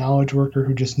user, that knowledge worker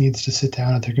who just needs to sit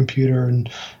down at their computer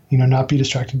and, not be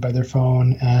distracted by their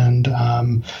phone and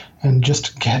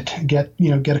just get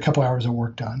a couple hours of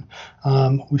work done.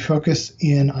 We focus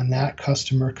in on that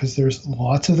customer because there's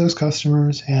lots of those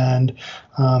customers, and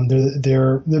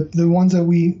they're the ones that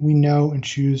we know and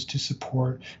choose to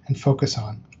support and focus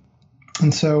on.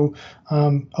 And so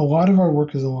a lot of our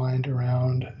work is aligned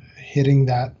around hitting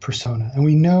that persona. And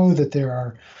we know that there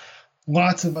are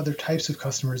lots of other types of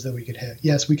customers that we could hit.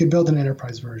 Yes, we could build an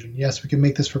enterprise version. Yes, we could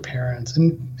make this for parents,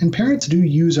 and parents do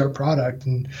use our product.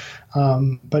 And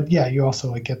but yeah, you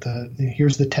also get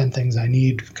here's the 10 things I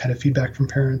need kind of feedback from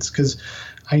parents, because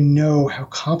I know how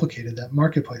complicated that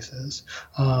marketplace is,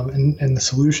 and the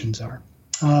solutions are.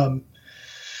 But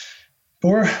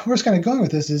where it's kind of going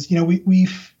with this is,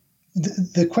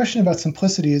 the question about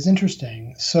simplicity is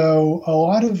interesting. So a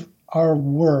lot of our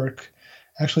work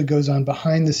actually goes on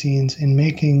behind the scenes in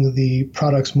making the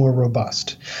products more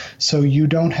robust. So you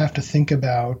don't have to think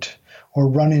about or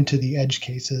run into the edge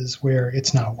cases where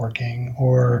it's not working,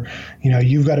 or,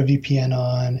 you've got a VPN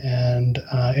on and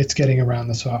it's getting around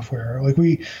the software. Like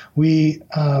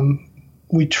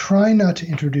we try not to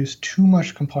introduce too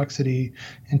much complexity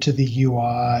into the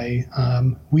UI.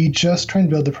 We just try and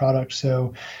build the product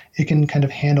so it can kind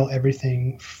of handle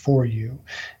everything for you.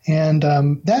 And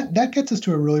that gets us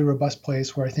to a really robust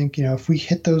place where I think, if we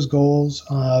hit those goals,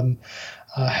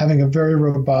 having a very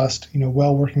robust,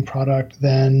 well-working product,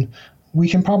 then we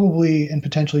can probably and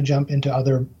potentially jump into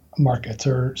other markets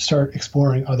or start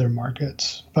exploring other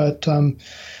markets. But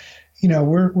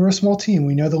we're a small team.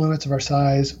 We know the limits of our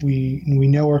size. We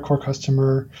know our core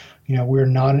customer. We're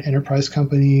not an enterprise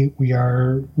company. We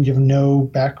have no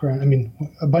background. I mean,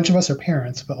 a bunch of us are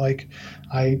parents, but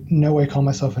I no way call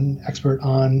myself an expert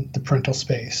on the parental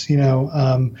space.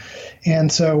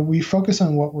 And so we focus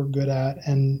on what we're good at,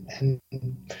 and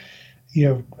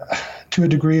to a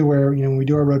degree where, when we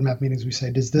do our roadmap meetings, we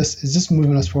say, is this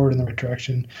moving us forward in the right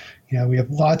direction? We have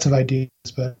lots of ideas,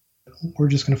 but we're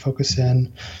just going to focus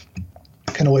in,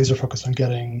 kind of laser focused on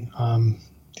getting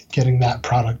that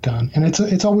product done. And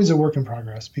it's always a work in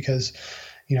progress, because,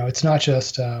 it's not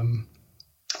just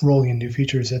rolling in new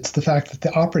features. It's the fact that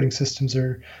the operating systems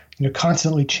are,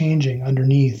 constantly changing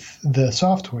underneath the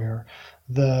software.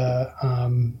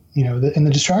 And the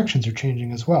distractions are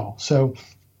changing as well. So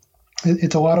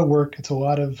it's a lot of work. It's a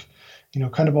lot of,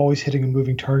 kind of always hitting a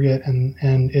moving target, and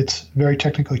it's very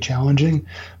technically challenging.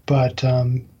 But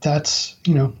that's,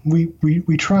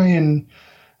 we try and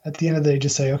at the end of the day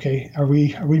just say, okay, are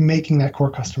we making that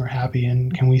core customer happy,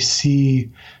 and can we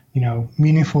see,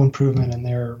 meaningful improvement in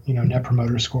their, net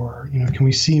promoter score? Can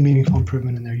we see meaningful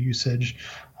improvement in their usage?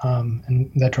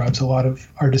 And that drives a lot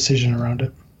of our decision around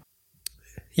it.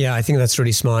 Yeah, I think that's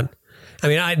really smart. I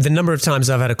mean, the number of times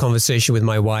I've had a conversation with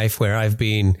my wife where I've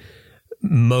been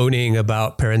moaning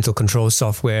about parental control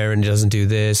software and it doesn't do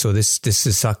this or this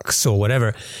sucks or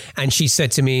whatever. And she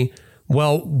said to me,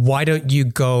 well, why don't you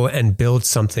go and build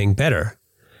something better?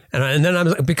 And then I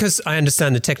was like, because I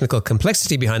understand the technical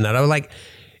complexity behind that, I was like,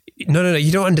 no,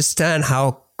 you don't understand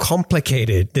how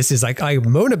complicated this is. Like, I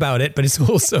moan about it, but it's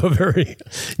also a very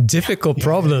difficult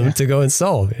problem to go and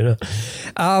solve, you know?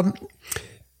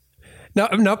 Now,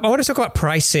 I want to talk about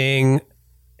pricing.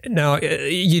 Now,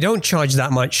 you don't charge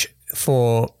that much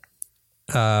for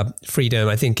Freedom.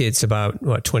 I think it's about,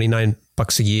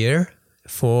 $29 a year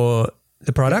for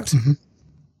the product. Mm-hmm.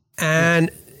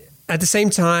 And at the same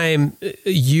time,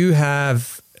 you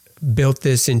have built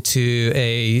this into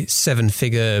a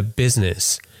 7-figure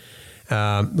business,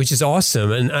 which is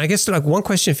awesome. And I guess like one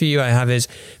question for you I have is,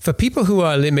 for people who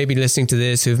are maybe listening to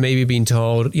this, who've maybe been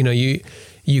told, you know,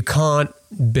 you can't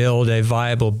build a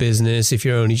viable business if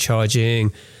you're only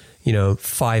charging, you know,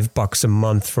 $5 a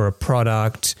month for a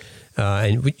product,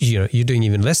 and you know, you're doing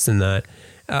even less than that.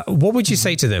 What would you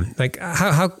say to them? Like,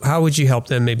 how would you help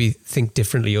them maybe think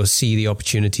differently or see the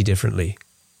opportunity differently?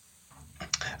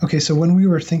 Okay, so when we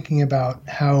were thinking about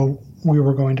how we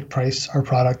were going to price our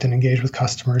product and engage with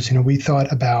customers, you know, we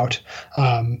thought about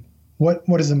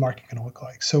what is the market going to look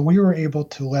like. So we were able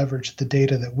to leverage the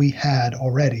data that we had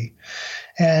already,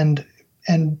 and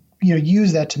you know,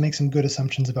 use that to make some good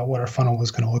assumptions about what our funnel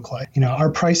was going to look like. You know, our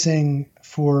pricing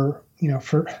for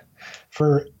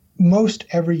most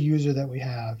every user that we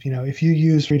have, you know, if you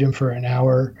use Freedom for an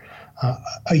hour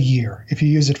a year, if you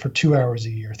use it for 2 hours a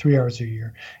year, 3 hours a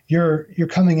year, you're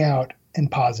coming out in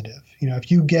positive. You know,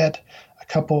 if you get a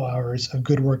couple hours of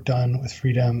good work done with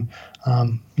Freedom,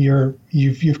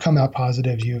 you've come out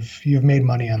positive. You've made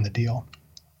money on the deal.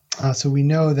 So we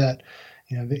know that,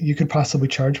 you know, that you could possibly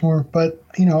charge more, but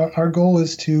you know, our goal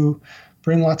is to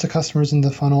bring lots of customers into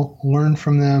the funnel, learn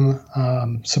from them,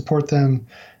 support them.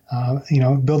 You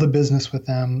know, build a business with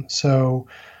them. So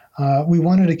we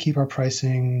wanted to keep our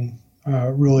pricing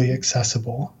really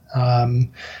accessible.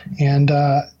 You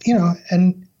know,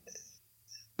 and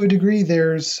to a degree,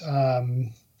 there's,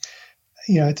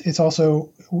 you know, it's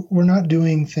also, we're not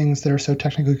doing things that are so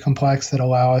technically complex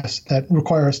that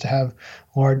require us to have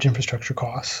large infrastructure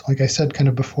costs. Like I said kind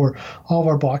of before, all of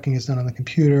our blocking is done on the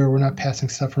computer. We're not passing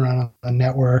stuff around on the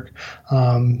network.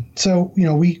 So, you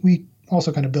know, we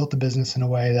also kind of built the business in a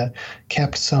way that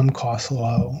kept some costs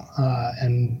low,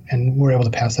 and we're able to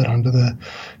pass that on to the,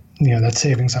 you know, that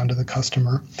savings onto the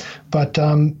customer. But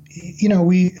you know,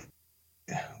 we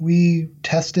A/B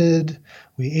tested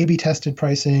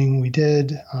pricing. We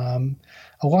did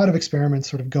a lot of experiments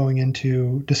sort of going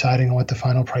into deciding what the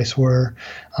final price were,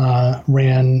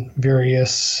 ran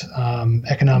various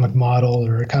economic model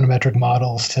or econometric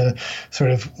models to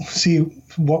sort of see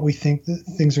what we think that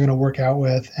things are going to work out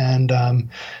with. And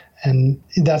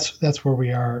that's where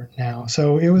we are now.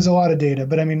 So it was a lot of data,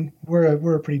 but I mean,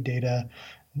 we're a pretty data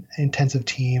intensive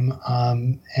team,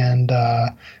 and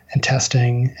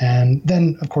testing, and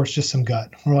then of course just some gut.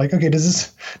 We're like, okay,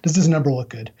 does this number look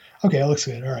good? Okay, it looks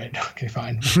good. All right, okay,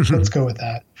 fine, let's go with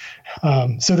that.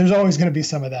 So there's always going to be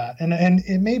some of that, and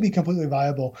it may be completely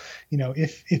viable. You know,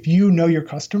 if you know your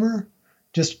customer,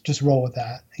 just roll with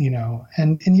that. You know,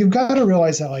 and you've got to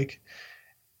realize that like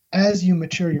as you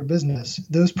mature your business,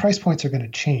 those price points are going to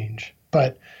change,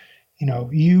 but you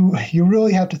know, you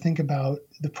really have to think about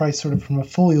the price sort of from a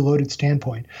fully loaded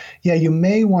standpoint. Yeah, you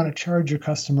may want to charge your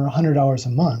customer $100 a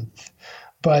month,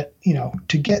 but you know,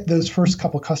 to get those first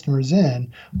couple customers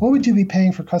in, what would you be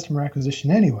paying for customer acquisition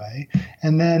anyway?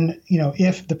 And then, you know,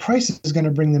 if the price is going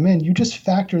to bring them in, you just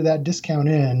factor that discount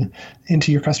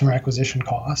into your customer acquisition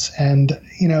costs. And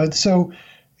you know, so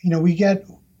you know, we get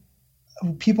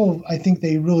people. I think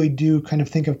they really do kind of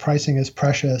think of pricing as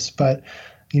precious, but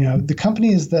you know, the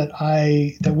companies that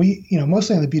we, you know,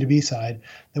 mostly on the B2B side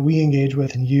that we engage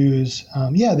with and use,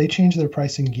 they change their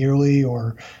pricing yearly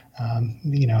or,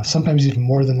 you know, sometimes even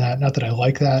more than that. Not that I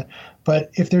like that,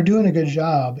 but if they're doing a good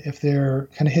job, if they're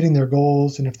kind of hitting their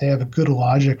goals, and if they have a good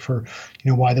logic for,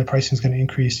 you know, why their pricing is going to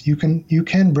increase, you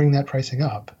can bring that pricing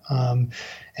up.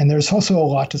 And there's also a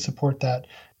lot to support that.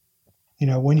 You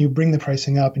know, when you bring the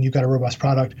pricing up and you've got a robust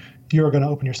product, you're going to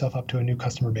open yourself up to a new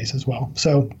customer base as well.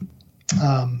 So,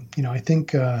 you know, I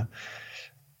think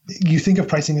you think of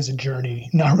pricing as a journey,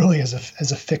 not really as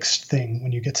a fixed thing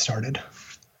when you get started.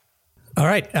 All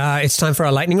right. It's time for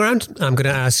our lightning round. I'm going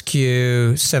to ask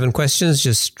you 7 questions.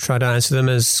 Just try to answer them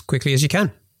as quickly as you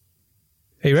can.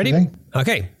 Are you ready?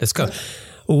 Okay, let's go.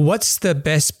 What's the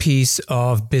best piece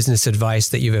of business advice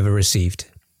that you've ever received?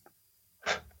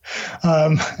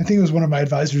 I think it was one of my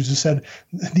advisors who said,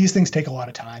 these things take a lot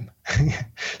of time.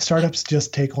 Startups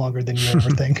just take longer than you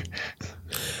ever think.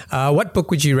 What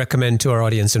book would you recommend to our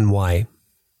audience and why?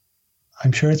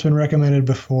 I'm sure it's been recommended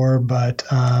before, but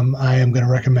I am going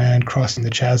to recommend Crossing the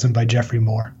Chasm by Jeffrey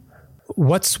Moore.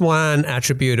 What's one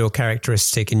attribute or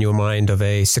characteristic in your mind of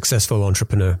a successful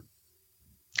entrepreneur?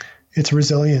 It's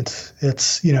resilience.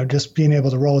 It's, just being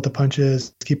able to roll with the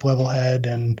punches, keep level head,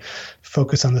 and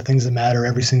focus on the things that matter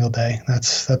every single day.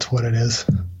 That's what it is.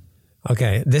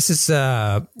 Okay. This is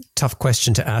a tough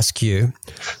question to ask you.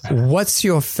 What's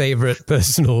your favorite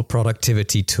personal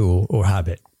productivity tool or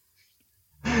habit?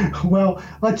 Well,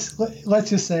 let's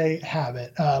just say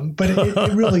habit. But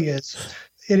it really is.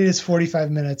 It is 45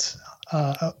 minutes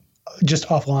just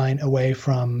offline, away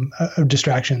from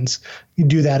distractions. You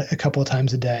do that a couple of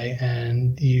times a day,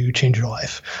 and you change your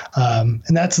life.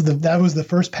 And that was the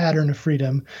first pattern of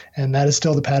freedom, and that is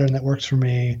still the pattern that works for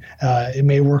me. It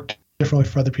may work differently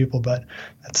for other people, but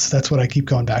that's what I keep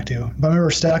going back to. If I'm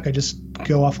ever stuck, I just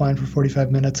go offline for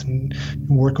 45 minutes and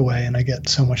work away, and I get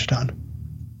so much done.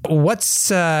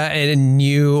 What's a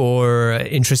new or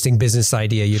interesting business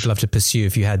idea you'd love to pursue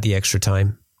if you had the extra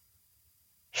time?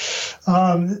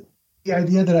 The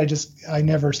idea that I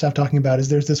never stop talking about is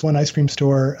there's this one ice cream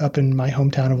store up in my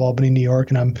hometown of Albany, New York,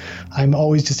 and I'm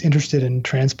always just interested in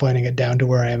transplanting it down to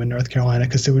where I am in North Carolina,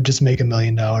 because it would just make $1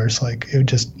 million. Like, it would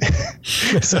just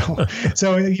so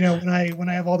when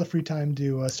I have all the free time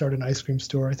to start an ice cream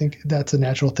store, I think that's a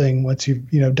natural thing once you've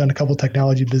done a couple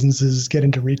technology businesses, get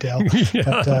into retail.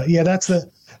 Yeah.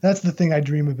 But that's the thing I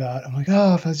dream about. I'm like,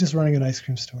 if I was just running an ice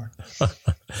cream store.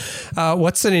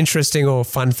 What's an interesting or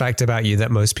fun fact about you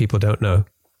that most people don't know?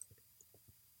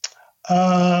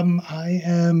 I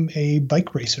am a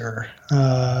bike racer,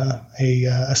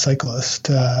 a cyclist,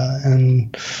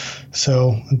 and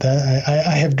so that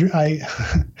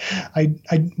I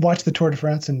watch the Tour de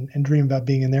France and dream about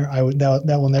being in there.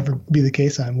 That will never be the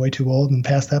case. I'm way too old and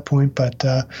past that point. But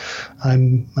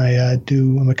I'm a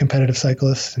competitive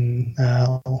cyclist, and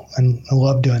I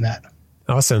love doing that.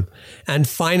 Awesome. And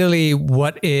finally,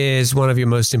 what is one of your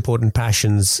most important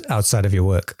passions outside of your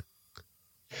work?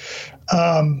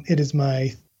 It is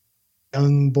my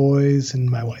young boys and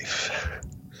my wife.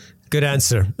 Good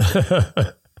answer.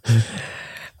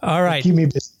 All right. Keep me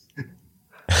busy.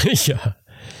 Yeah.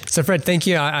 So Fred, thank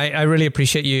you. I really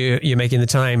appreciate you making the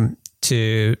time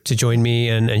to join me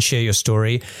and share your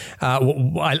story.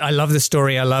 I love the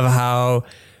story. I love how,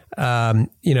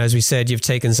 as we said, you've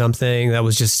taken something that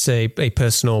was just a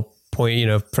personal point,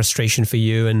 frustration for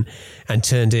you and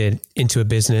turned it into a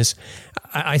business.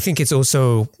 I think it's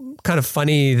also kind of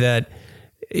funny that,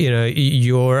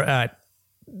 you're a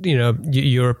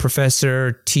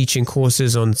professor teaching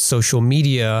courses on social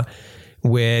media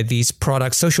where these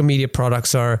social media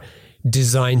products are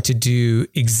designed to do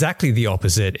exactly the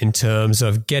opposite in terms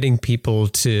of getting people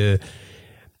to,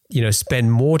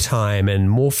 spend more time and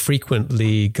more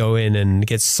frequently go in and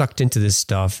get sucked into this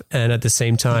stuff. And at the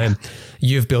same time,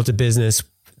 you've built a business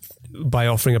by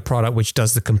offering a product which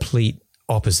does the complete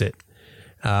opposite.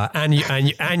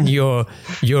 And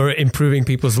you're improving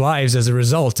people's lives as a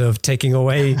result of taking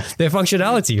away their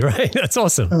functionality, right? That's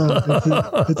awesome.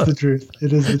 It's the truth.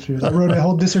 It is the truth. I wrote a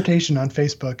whole dissertation on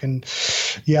Facebook, and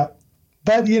yeah.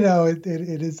 But,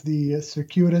 it is the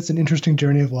circuitous and interesting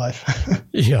journey of life.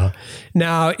 Yeah.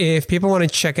 Now, if people want to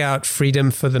check out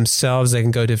Freedom for themselves, they can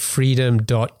go to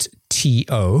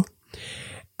freedom.to.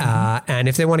 And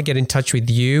if they want to get in touch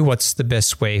with you, what's the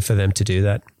best way for them to do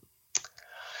that?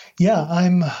 Yeah,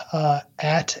 I'm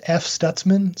at F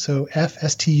Stutzman, so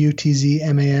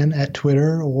FSTUTZMAN at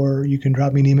Twitter, or you can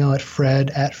drop me an email at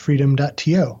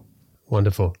fred@freedom.to.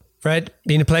 Wonderful. Fred,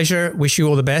 been a pleasure. Wish you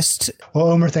all the best. Well,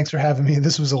 Omer, thanks for having me.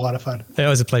 This was a lot of fun. It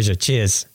was a pleasure. Cheers.